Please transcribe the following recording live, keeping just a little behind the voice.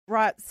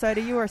right,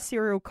 Soda, you are a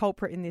serial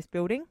culprit in this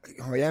building.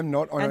 I am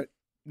not. Yes,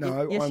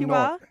 I'm you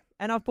not. are.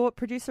 And I've brought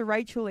producer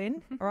Rachel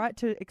in, all right,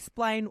 to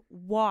explain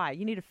why.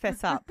 You need to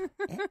fess up.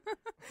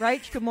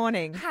 Rach, good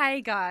morning. Hey,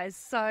 guys.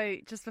 So,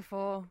 just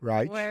before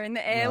Rach, we're in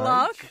the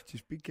airlock. Rach,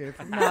 just be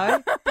careful.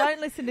 No,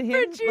 don't listen to him.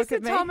 Look Producer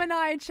at me. Tom and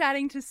I are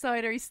chatting to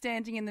Soda. He's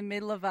standing in the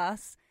middle of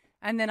us.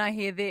 And then I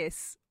hear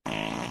this.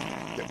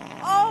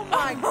 Oh,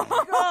 my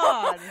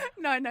God.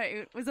 No,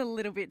 it was a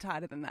little bit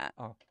tighter than that.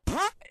 Oh.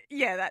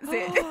 Yeah, that's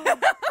it.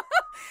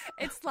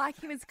 It's like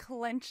he was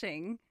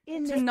clenching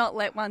to not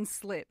let one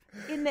slip.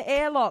 In the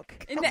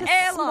airlock. In It's the a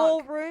airlock.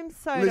 small room,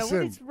 Soda. Listen.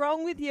 What is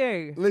wrong with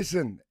you?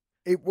 Listen,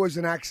 it was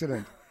an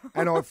accident.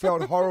 And I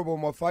felt horrible.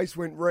 My face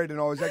went red and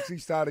I was actually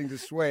starting to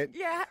sweat.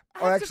 Yeah,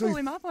 I had to pull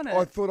him up on it.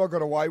 I thought I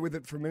got away with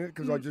it for a minute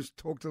because I just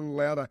talked a little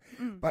louder.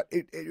 But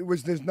it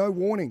was, there's no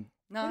warning.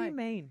 No. What do you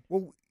mean?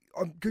 Well,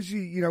 because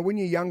you know, when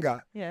you're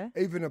younger, Yeah.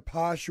 even a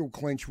partial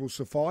clench will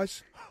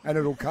suffice, and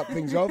it'll cut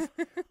things off.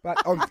 But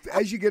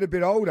as you get a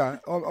bit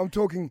older, I'm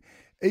talking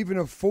even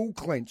a full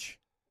clench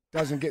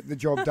doesn't get the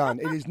job done.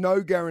 It is no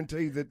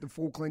guarantee that the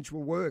full clench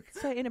will work.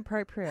 So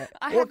inappropriate.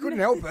 I couldn't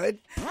help it.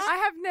 I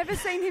have never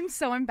seen him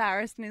so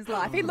embarrassed in his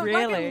life. He looked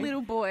like Really? a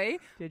little boy,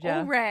 Did ya?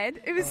 all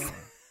red. It was.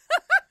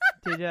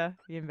 Did you?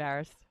 You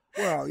embarrassed?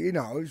 Well, you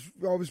know,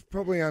 I was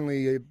probably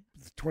only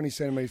 20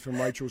 centimetres from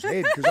Rachel's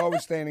head because I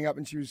was standing up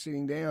and she was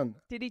sitting down.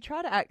 Did he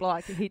try to act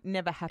like it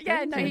never happened?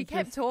 Yeah, no, he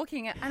kept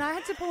talking, and I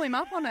had to pull him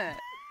up on it.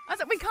 I was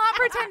like, we can't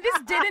pretend this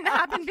didn't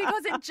happen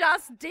because it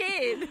just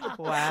did.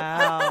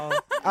 Wow.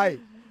 Hey,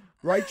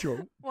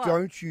 Rachel, What?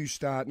 don't you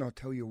start, and I'll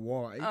tell you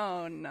why.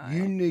 Oh, no.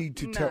 You need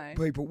to tell No.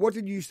 people. What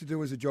did you used to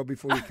do as a job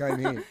before you came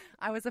here?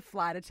 I was a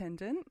flight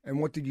attendant. And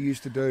what did you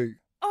used to do?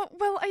 Oh,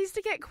 well, I used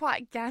to get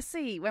quite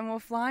gassy when we were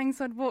flying,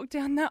 so I'd walk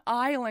down the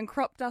aisle and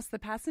crop dust the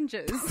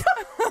passengers.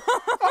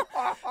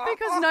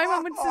 Because no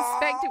one would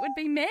suspect it would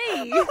be me.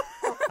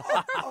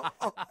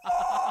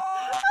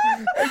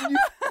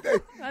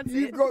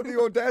 You've got the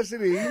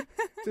audacity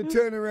to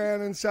turn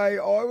around and say,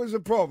 I was a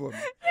problem.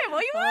 Yeah,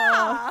 well, you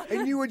are.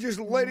 And you were just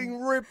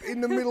letting rip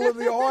in the middle of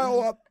the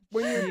aisle up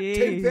when you're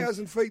Jeez.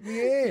 10,000 feet in the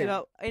air. You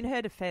know, in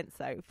her defence,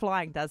 though,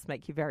 flying does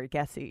make you very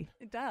gassy.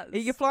 It does.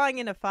 You're flying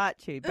in a fart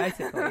tube,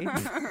 basically.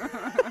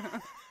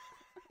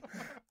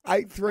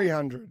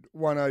 8300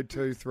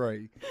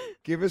 1023.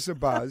 Give us a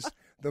buzz.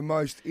 The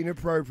most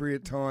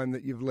inappropriate time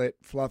that you've let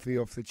Fluffy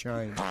off the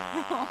chain.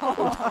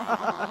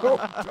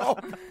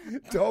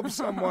 Dob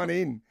someone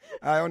in.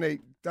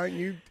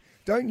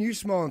 Don't you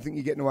smile and think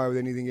you're getting away with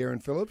anything, Erin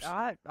Phillips?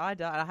 I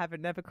don't. I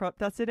haven't never crop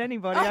dusted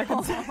anybody. I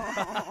can say.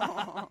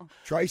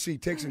 Tracy,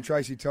 Tex and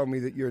Tracy told me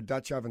that you're a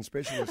Dutch oven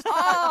specialist.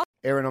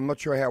 Erin, I'm not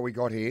sure how we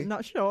got here.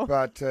 Not sure.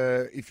 But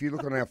if you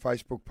look on our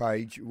Facebook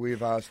page,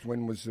 we've asked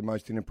when was the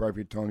most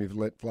inappropriate time you've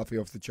let Fluffy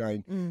off the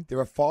chain. There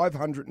are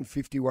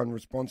 551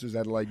 responses,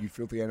 Adelaide, you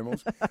filthy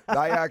animals.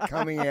 They are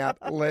coming out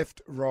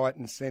left, right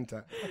and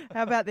centre.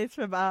 How about this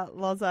from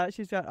Loza?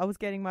 She's got, I was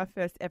getting my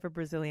first ever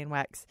Brazilian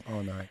wax.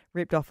 Oh, no.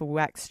 Ripped off a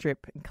wax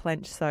strip and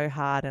clenched so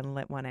hard and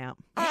let one out.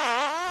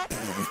 Oh,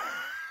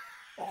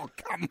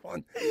 come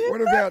on.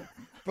 What about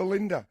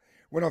Belinda?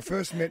 When I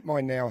first met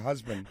my now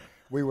husband,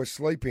 we were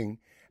sleeping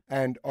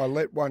and I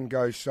let one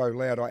go so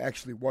loud I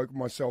actually woke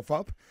myself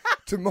up.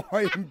 To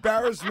my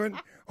embarrassment,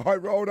 I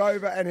rolled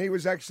over and he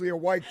was actually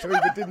awake too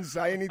but didn't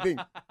say anything.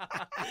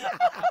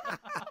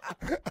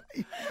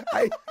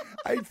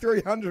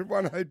 8300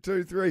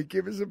 1023,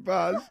 give us a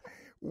buzz.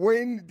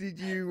 When did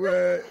you,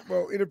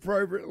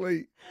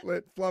 inappropriately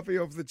let Fluffy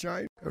off the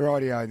chain?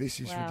 Rightio, this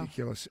is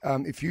ridiculous.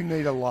 If you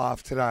need a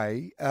laugh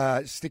today,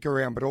 stick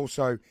around, but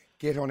also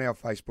get on our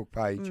Facebook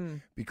page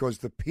because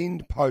the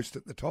pinned post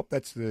at the top,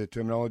 that's the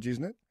terminology,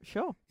 isn't it?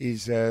 Sure.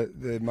 Is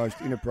the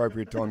most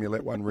inappropriate time you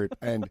let one rip.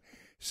 And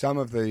some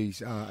of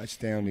these are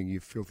astounding,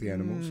 you filthy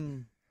animals.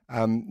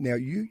 Now,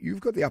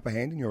 you've got the upper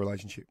hand in your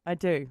relationship. I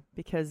do,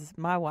 because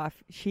my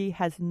wife, she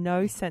has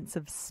no sense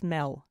of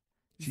smell.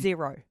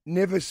 Zero.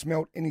 Never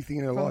smelt anything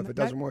in her life. It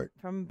doesn't work.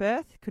 From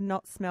birth, could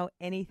not smell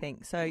anything.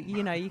 So,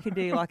 you know, you could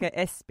do like a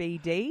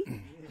SBD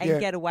and Yeah.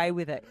 get away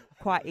with it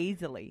quite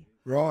easily.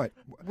 Right.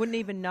 Wouldn't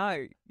even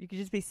know. You could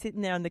just be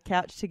sitting there on the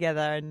couch together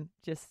and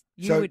just,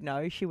 you So- would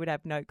know. She would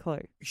have no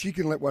clue. She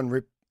can let one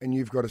rip and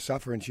you've got to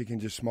suffer and she can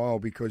just smile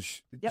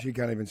because Yep. she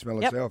can't even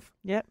smell Yep. herself.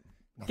 Yep.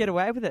 Get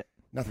away with it.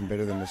 Nothing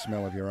better than the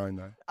smell of your own,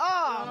 though.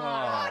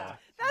 Oh,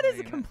 that is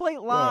a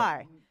complete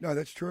lie. No,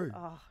 that's true.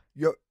 Oh.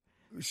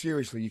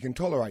 Seriously, you can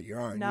tolerate your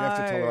own. No. You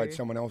have to tolerate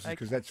someone else's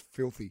because that's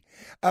filthy.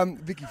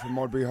 Vicky from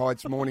Modbury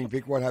Heights. Morning,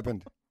 Vic. What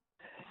happened?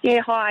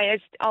 Yeah, hi.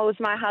 I was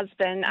my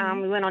husband.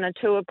 We went on a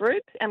tour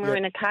group and we were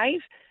in a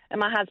cave and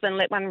my husband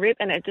let one rip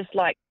and it just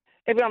like,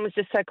 everyone was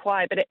just so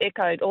quiet, but it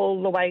echoed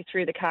all the way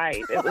through the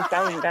cave. It was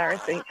so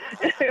embarrassing.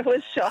 It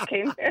was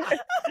shocking.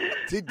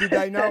 Did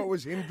they know it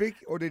was him, Vic,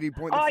 or did he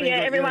point the Oh, finger yeah,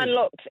 at everyone you?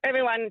 looked.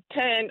 Everyone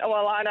turned.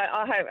 Well, I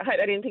hope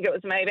they didn't think it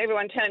was me, but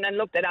everyone turned and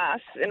looked at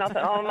us. And I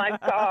thought, oh, my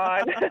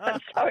God,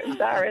 that's so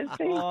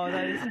embarrassing. Oh,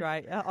 that is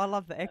great. I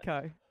love the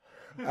echo.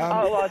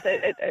 Oh, it was.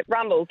 It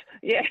rumbled.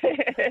 Yeah.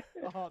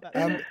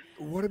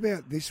 What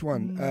about this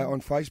one?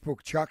 On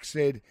Facebook, Chuck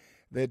said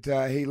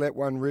that he let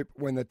one rip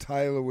when the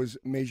tailor was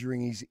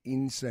measuring his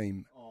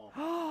inseam.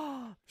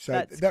 So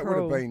That's that would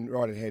cruel. have been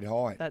right at head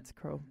height. That's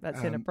cruel.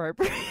 That's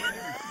inappropriate.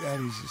 That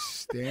is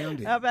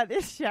astounding. How about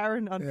this?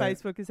 Sharon on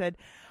Facebook has said,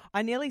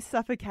 I nearly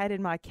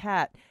suffocated my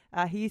cat.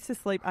 He used to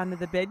sleep under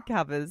the bed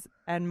covers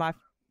and my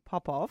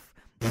pop-off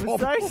was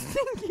so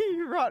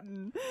stinky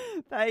rotten.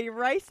 They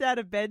raced out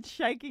of bed,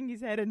 shaking his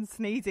head and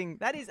sneezing.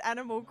 That is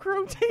animal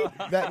cruelty.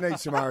 That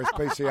needs some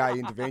RSPCA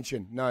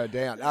intervention, no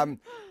doubt. All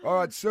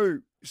right,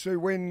 Sue. Sue,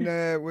 when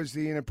was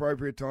the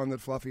inappropriate time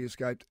that Fluffy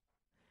escaped?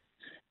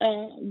 I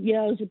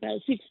was about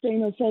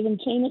 16 or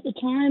 17 at the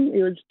time.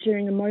 It was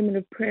during a moment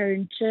of prayer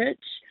in church.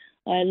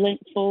 I leant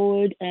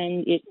forward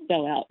and it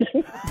fell out.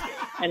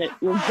 And it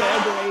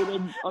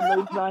reverberated on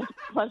these nice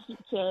plastic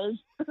chairs.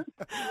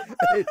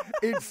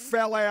 It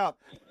fell out.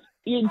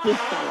 It just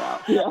fell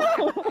out,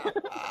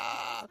 yeah.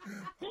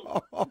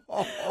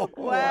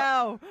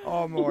 Wow.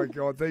 Oh, my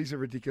God. These are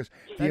ridiculous.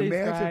 The That is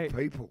amount great. of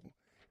people,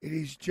 it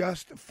is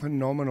just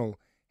phenomenal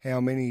how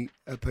many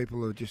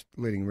people are just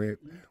letting rip.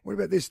 What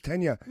about this,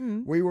 Tanya?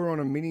 We were on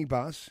a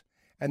minibus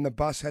and the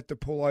bus had to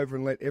pull over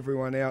and let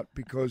everyone out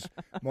because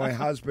my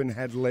husband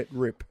had let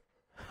rip.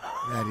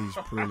 That is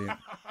brilliant.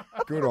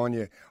 Good on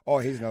you. Oh,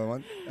 here's another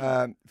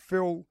one.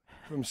 Phil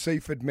from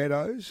Seaford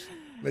Meadows.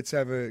 Let's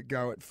have a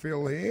go at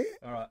Phil here.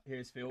 All right,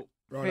 here's Phil.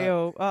 Right.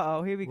 Phil.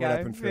 Uh-oh, here we What go.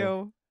 happened,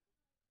 Phil?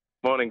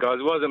 Morning, guys.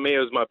 It wasn't me, it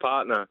was my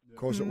partner. Of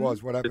course it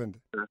was. What happened?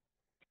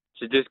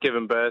 She'd just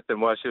given birth, and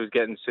while she was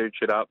getting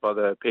sutured up by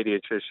the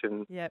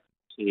paediatrician, Yep.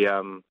 she,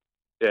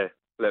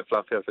 let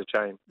Fluffy off the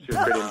chain. She was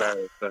pretty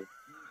embarrassed. So.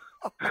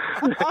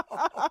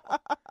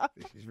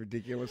 This is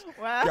ridiculous.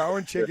 Wow. Go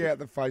and check out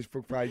the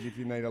Facebook page if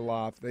you need a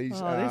laugh. These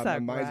Oh, are these are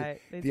amazing. great.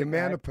 These The are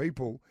amount great. of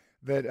people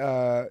that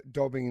are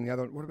dobbing in the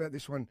other one. What about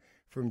this one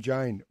from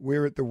Jane?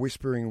 We're at the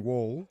Whispering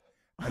Wall,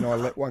 and I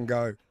let one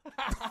go.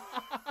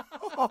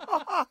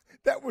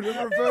 That would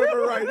have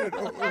reverberated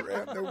all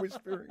around the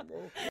Whispering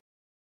Wall.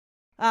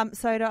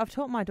 Soda, I've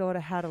taught my daughter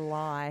how to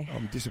lie.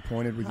 I'm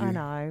disappointed with you. I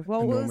know.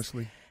 Well,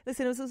 enormously.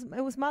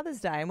 it was Mother's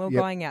Day and we were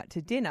Yep. going out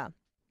to dinner.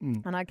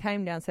 And I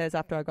came downstairs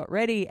after I got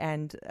ready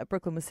and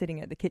Brooklyn was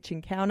sitting at the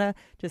kitchen counter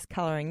just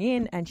colouring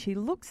in and she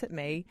looks at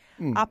me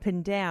up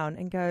and down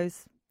and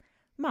goes,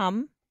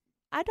 Mum,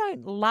 I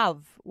don't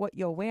love what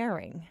you're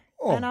wearing.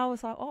 Oh. And I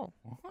was like,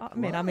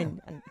 I'm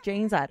in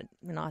jeans, I had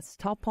a nice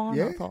top on.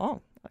 Yeah. I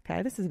thought,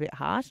 okay, this is a bit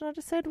harsh. And I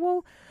just said,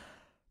 well,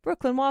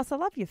 Brooklyn, whilst I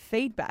love your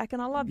feedback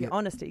and I love your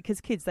honesty,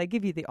 because kids, they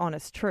give you the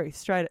honest truth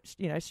straight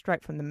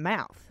from the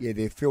mouth. Yeah,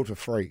 they're filter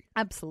free.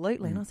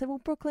 Absolutely. And I said, well,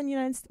 Brooklyn,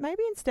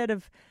 maybe instead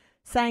of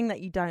saying that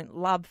you don't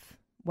love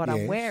what I'm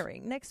Yes.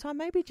 wearing, next time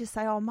maybe just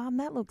say, oh, Mum,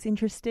 that looks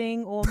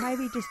interesting, or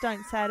maybe just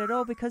don't say it at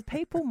all because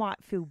people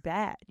might feel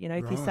bad,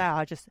 if you say,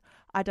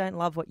 I don't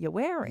love what you're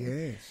wearing.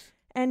 Yes.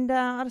 And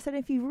I said,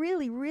 if you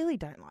really, really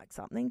don't like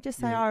something, just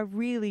say, I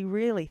really,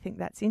 really think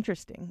that's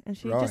interesting. And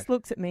she just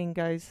looks at me and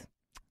goes,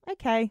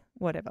 okay,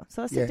 whatever.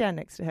 So I sit down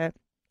next to her.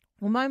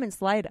 Well,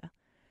 moments later,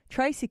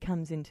 Tracy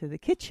comes into the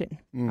kitchen,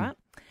 right?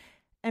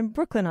 And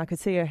Brooklyn, I could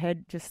see her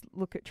head just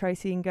look at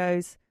Tracy and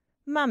goes,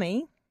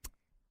 Mummy,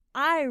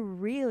 I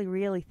really,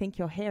 really think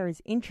your hair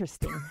is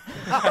interesting.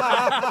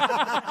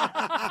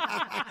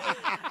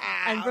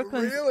 And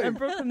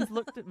Brooklyn's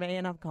looked at me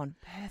and I've gone,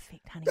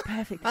 perfect, honey,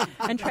 perfect.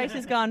 And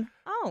Tracy's gone,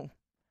 oh,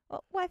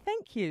 well, why,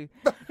 thank you.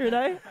 And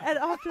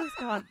I've just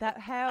gone,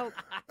 how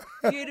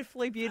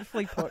beautifully,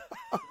 beautifully put.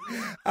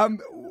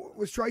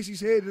 Was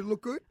Tracy's hair, did it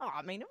look good? Oh,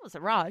 I mean, it was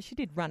a rush. She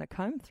did run a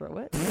comb through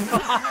it.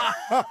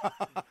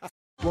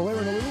 Well,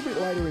 Erin, a little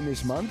bit later in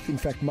this month, in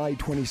fact, May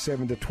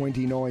 27 to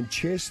 29,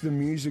 Chess the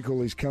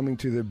Musical is coming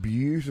to the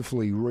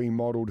beautifully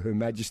remodelled Her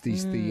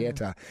Majesty's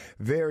Theatre.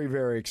 Very,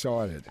 very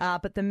excited.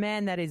 But the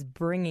man that is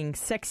bringing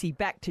sexy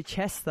back to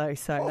Chess, though,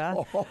 Soda,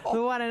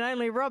 the one and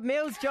only Rob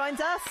Mills joins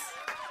us.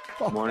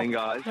 Morning,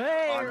 guys.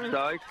 Hey. I'm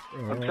stoked.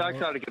 I'm so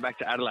excited to get back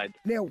to Adelaide.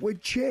 Now,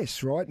 with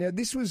Chess, right? Now,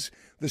 this was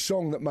the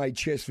song that made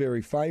Chess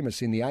very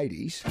famous in the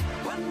 80s.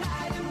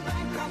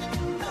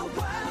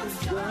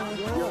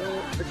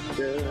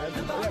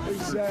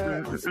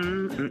 That was,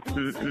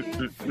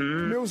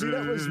 Millsy,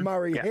 that was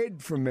Murray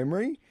Head from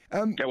memory.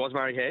 It was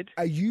Murray Head.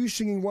 Are you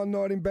singing One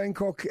Night in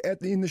Bangkok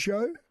in the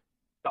show?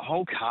 The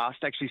whole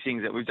cast actually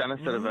sings it. We've done a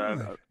sort of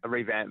a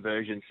revamped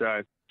version.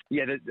 So,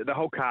 yeah, the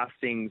whole cast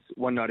sings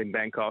One Night in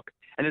Bangkok.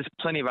 And there's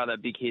plenty of other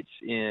big hits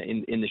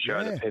in the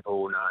show that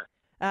people will know.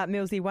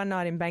 Millsy, One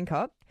Night in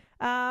Bangkok.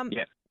 Yeah.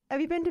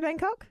 Have you been to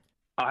Bangkok?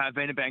 I have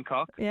been to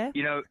Bangkok. Yeah.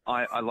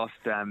 I lost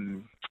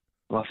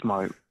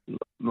my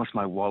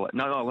wallet.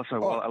 No, I lost my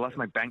wallet. I lost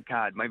my bank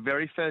card. My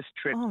very first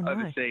trip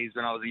overseas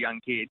when I was a young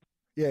kid.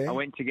 Yeah. I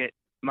went to get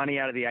money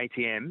out of the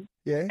ATM.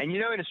 Yeah. And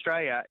in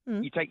Australia,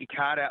 you take your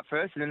card out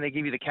first and then they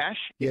give you the cash.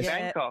 Yes. In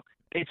Bangkok,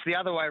 it's the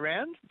other way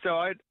around.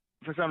 So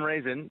for some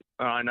reason,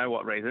 I know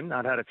what reason,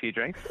 I'd had a few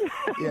drinks.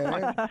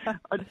 Yeah.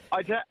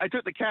 I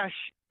took the cash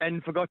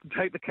and forgot to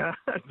take the card.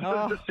 So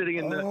I was just sitting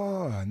in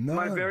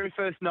my very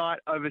first night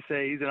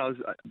overseas, and I was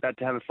about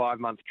to have a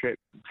 5-month trip.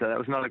 So that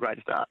was not a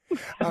great start.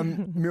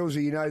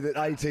 Millsy, you know that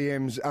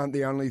ATMs aren't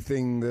the only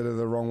thing that are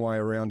the wrong way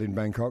around in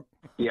Bangkok?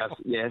 Yes,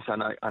 I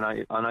know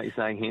what you're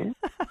saying here.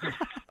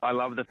 I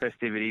love the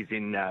festivities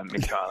in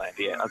Thailand.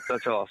 Yeah,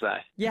 that's all I'll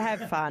say. You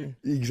have fun.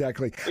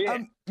 Exactly. Yeah.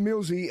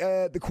 Millsy,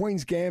 the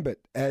Queen's Gambit,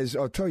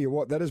 I'll tell you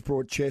what, that has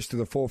brought chess to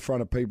the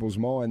forefront of people's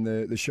mind,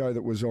 the show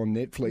that was on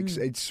Netflix.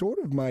 It's sort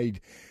of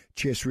made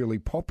chess really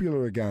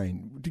popular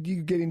again. Did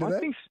you get into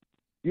that?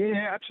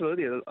 Yeah,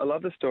 absolutely. I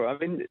love the story. I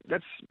mean,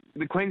 that's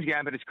the Queen's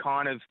Gambit is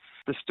kind of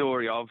the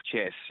story of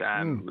chess.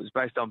 It was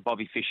based on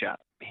Bobby Fischer.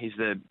 He's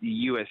the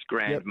US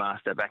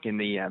Grandmaster back in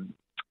the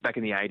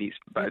 80s,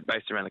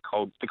 based around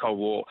the Cold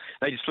War.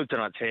 They just flipped it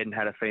on its head and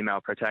had a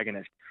female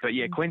protagonist. But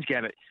yeah, Queen's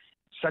Gambit,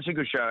 such a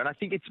good show, and I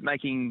think it's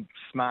making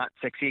smart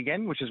sexy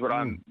again, which is what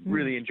I'm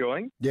really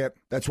enjoying. Yep,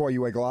 that's why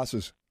you wear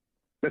glasses.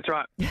 That's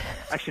right.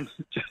 Actually,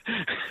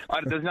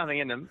 there's nothing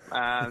in them.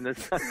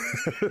 There's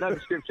no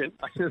description.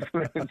 I just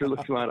want them to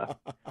look smarter.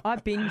 I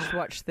binge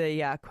watched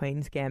the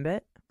Queen's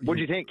Gambit. What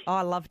do you think?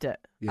 I loved it.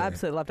 Yeah.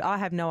 Absolutely loved it. I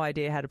have no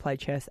idea how to play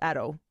chess at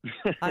all.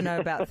 I know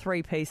about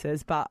 3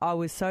 pieces, but I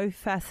was so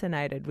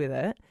fascinated with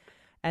it.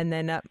 And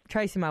then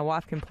Tracy, my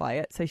wife, can play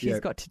it, so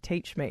she's got to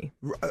teach me.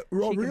 She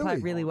can play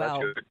it really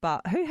well.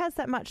 But who has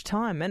that much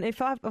time? And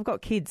if I've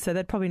got kids, so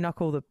they'd probably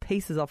knock all the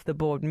pieces off the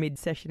board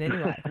mid-session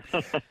anyway.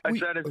 I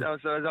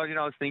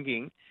was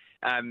thinking,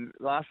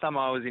 last time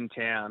I was in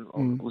town,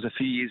 it was a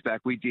few years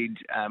back, we did,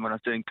 when I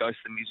was doing Ghost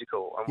the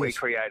Musical, and we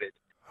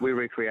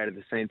recreated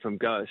the scene from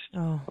Ghost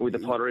with the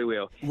pottery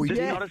wheel. It's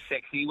not as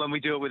sexy when we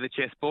do it with a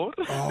chessboard.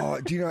 Oh,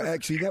 do you know,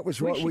 actually, that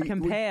was right. We should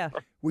compare.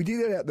 We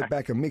did it out the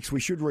back of Mix. We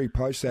should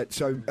repost that.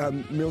 So,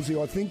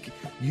 Millsy, I think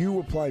you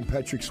were playing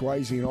Patrick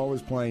Swayze and I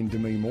was playing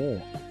Demi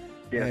Moore.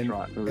 Yeah, that's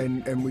right.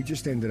 And we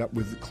just ended up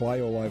with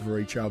clay all over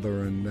each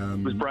other. And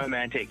it was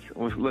bromantic.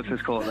 Let's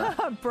just call it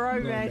that.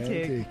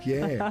 Bromantic.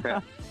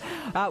 Yeah.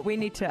 We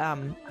need to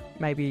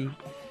maybe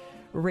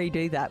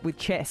redo that with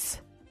chess.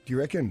 Do you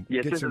reckon?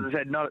 Yeah, just as I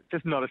said, not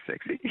as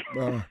sexy.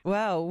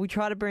 Well, we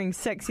try to bring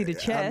sexy to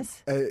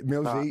chess.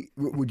 Millsy,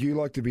 would you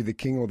like to be the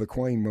king or the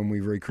queen when we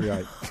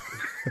recreate?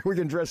 We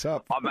can dress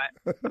up. I'm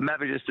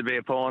happy just to be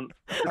a pawn.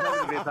 I'm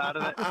happy to be a part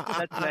of it.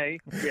 That's me.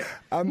 Yeah.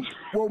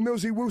 Well,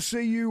 Millsy, we'll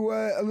see you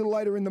a little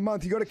later in the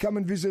month. You got to come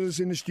and visit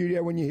us in the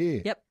studio when you're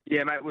here. Yep.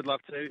 Yeah, mate, would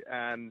love to.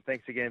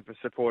 Thanks again for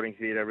supporting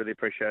theatre. I really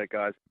appreciate it,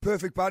 guys.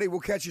 Perfect, buddy.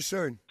 We'll catch you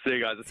soon. See you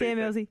guys. See you,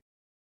 Millsy.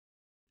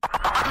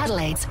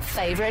 Adelaide's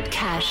favourite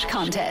cash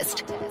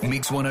contest.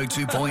 Mix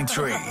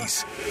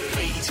 102.3's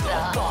Beat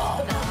the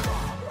Bomb.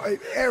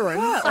 Aaron,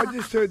 I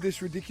just heard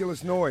this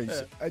ridiculous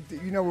noise.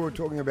 You know we were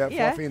talking about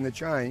Fluffy and the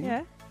chain.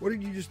 Yeah. What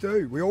did you just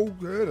do? We all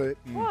heard it.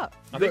 What?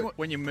 I think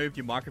when you moved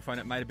your microphone,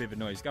 it made a bit of a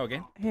noise. Go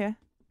again. Yeah.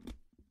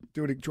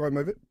 Do it. Try and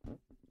move it.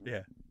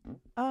 Yeah.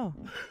 Oh.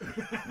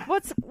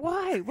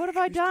 Why? What have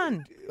I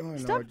done?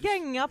 Stop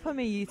ganging up on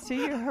me, you two.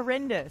 You're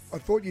horrendous. I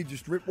thought you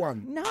just ripped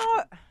one. No.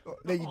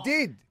 No, you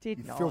did. Did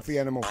you not. Filthy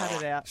animal. Cut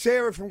it out.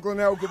 Sarah from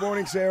Glenelg. Good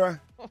morning, Sarah.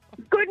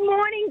 Good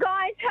morning,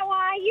 guys. How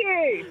are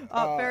you?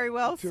 Oh, very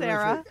well, terrific.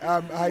 Sarah.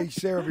 Hey,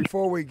 Sarah,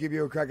 before we give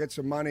you a crack at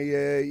some money,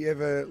 you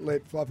ever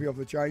let Fluffy off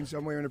the chain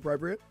somewhere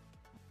inappropriate?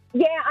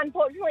 Yeah,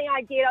 unfortunately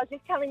I did. I was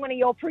just telling one of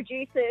your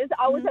producers,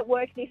 I was at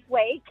work this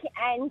week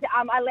and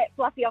I let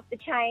Fluffy off the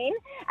chain,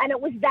 and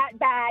it was that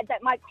bad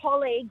that my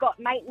colleague got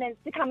maintenance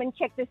to come and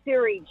check the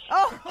sewage.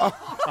 Oh,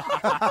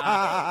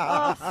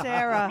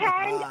 Sarah.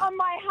 Hand on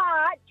my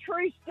heart,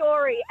 true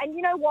story. And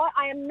you know what?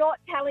 I am not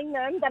telling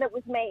them that it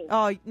was me.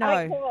 Oh, no.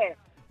 I don't care.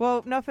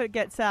 Well, not if it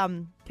gets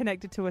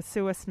connected to a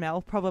sewer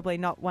smell. Probably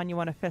not one you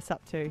want to fess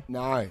up to.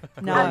 No.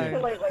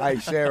 Absolutely. Hey,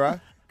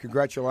 Sarah.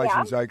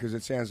 Congratulations, though, because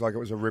it sounds like it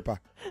was a ripper.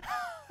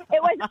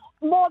 It was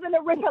more than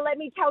a ripper, let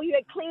me tell you.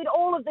 It cleared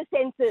all of the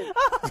senses.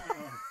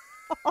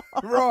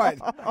 Right.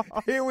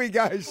 Here we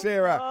go,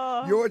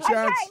 Sarah. Your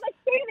chance. Okay, let's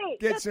do this.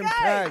 Get some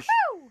cash.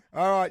 Woo!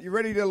 All right, you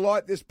ready to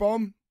light this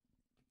bomb?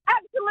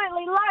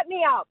 Absolutely. Light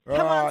me up.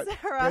 Come on,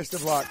 Sarah. Best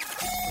of luck.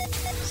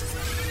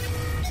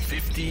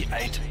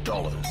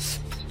 $58.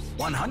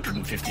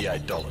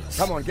 $158.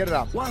 Come on, get it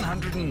up.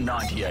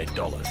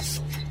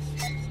 $198.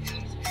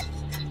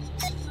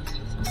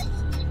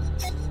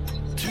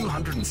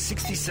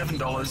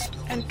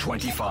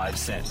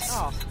 $267.25.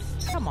 Oh,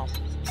 come on.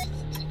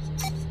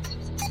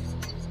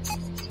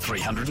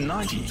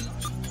 $390.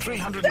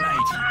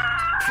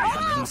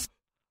 $380.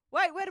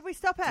 Wait, where did we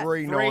stop at?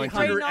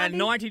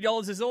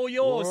 $390 is all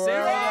yours,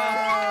 Sarah.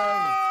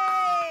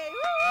 Yay!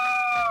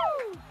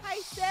 Woo!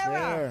 Hey, Sarah.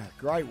 Yeah,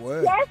 great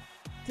work. Yes?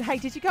 Hey,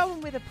 did you go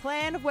in with a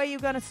plan of where you're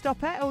going to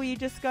stop at, or were you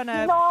just going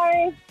to... No,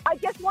 I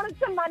just wanted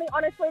some money,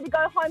 honestly, to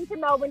go home to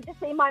Melbourne to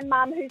see my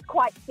mum, who's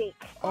quite sick.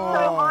 Oh.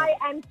 So I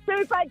am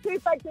super,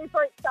 super,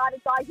 super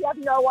excited, guys. You have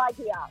no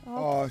idea.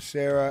 Oh,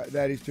 Sarah,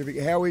 that is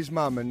terrific. How is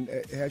Mum and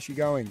how's she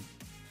going?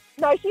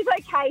 No, she's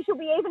okay. She'll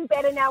be even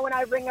better now when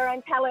I ring her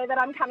and tell her that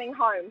I'm coming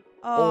home.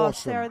 Oh,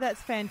 Awesome. Sarah, that's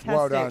fantastic.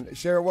 Well done.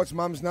 Sarah, what's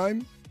Mum's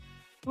name?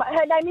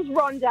 Her name is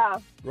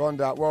Rhonda.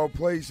 Rhonda. Well,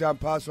 please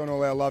pass on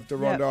all our love to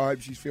Rhonda. Yep. I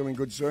hope she's feeling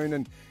good soon.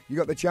 And you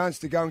got the chance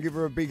to go and give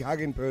her a big hug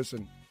in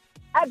person.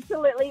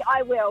 Absolutely,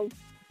 I will.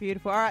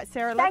 Beautiful. All right,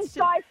 Sarah, Thanks,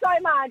 guys, so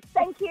much.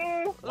 Thank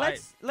you.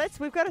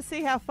 We've got to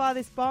see how far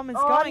this bomb is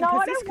Oh, going, no,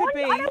 because I this don't could want-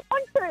 be, I don't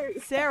want to.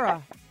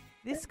 Sarah,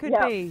 this could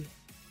Yeah. be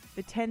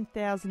the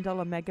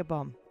 $10,000 mega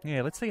bomb.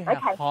 Yeah, let's see how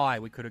high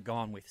we could have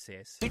gone with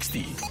Cess.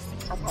 60,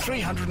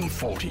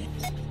 340,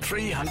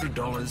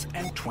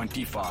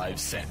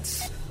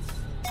 $300.25.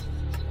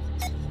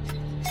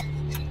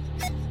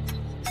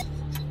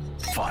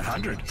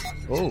 500.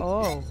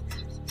 Oh.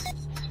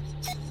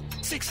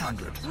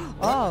 600.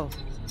 Oh.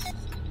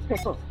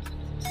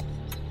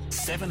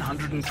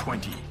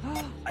 720.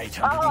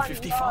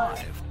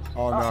 855.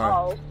 Oh,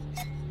 no.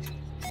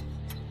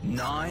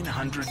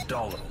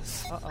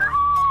 $900. Uh-oh.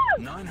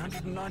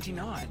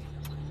 $999.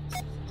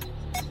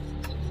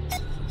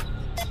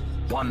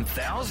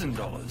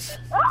 $1,000.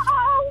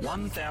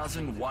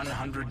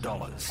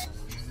 $1,100.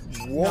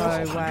 What?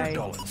 No way.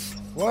 $100.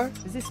 What?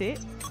 Is this it?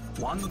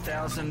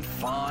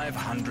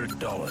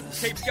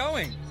 $1,500. Keeps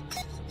going.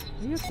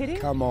 Are you kidding?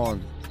 Come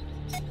on.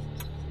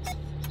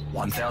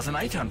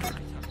 1,800.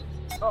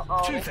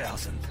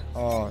 2,000.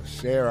 Oh,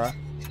 Sarah.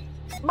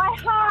 My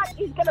heart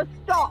is going to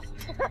stop.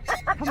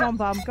 Come on,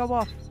 bum, go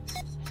off.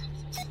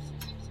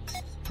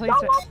 Please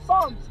Go don't- off,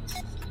 Bob.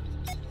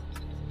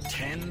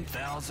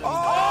 $10,000.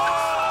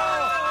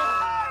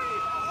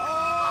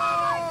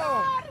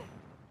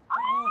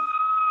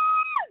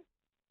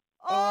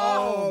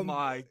 Oh,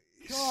 my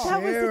God.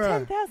 That was the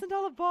Sarah.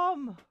 $10,000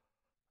 bomb.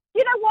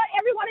 You know what?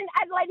 Everyone in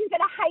Adelaide is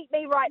going to hate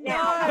me right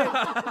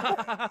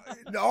now.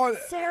 No,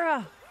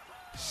 Sarah.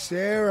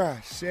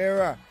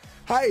 Sarah.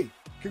 Hey,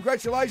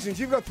 congratulations.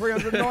 You've got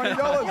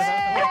 $390.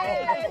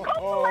 Hey,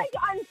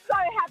 I'm so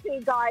happy,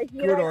 guys.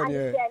 You Good don't on you.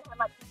 understand how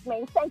much this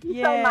means. Thank you so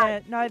Yeah,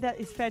 much. no, that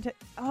is fantastic.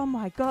 Oh,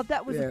 my God,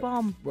 that was Yeah. a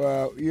bomb.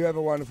 Well, you have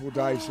a wonderful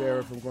day,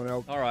 Sarah from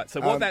Glenelg. All right,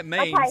 so what that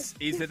means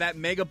Okay. is that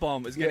mega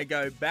bomb is going to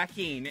go back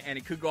in, and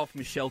it could go off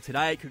Michelle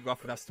today, it could go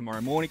off with us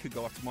tomorrow morning, it could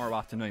go off tomorrow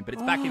afternoon, but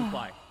it's back in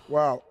play.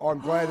 Well, I'm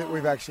glad that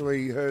we've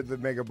actually heard the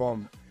mega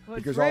bomb Well,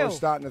 it's because I was real.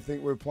 starting to think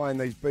we were playing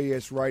these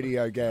BS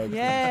radio gags.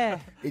 Yeah.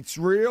 It's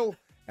real,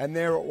 and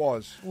there it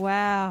was.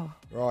 Wow.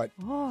 Right.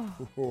 Oh.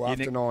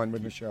 After 9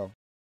 with Michelle.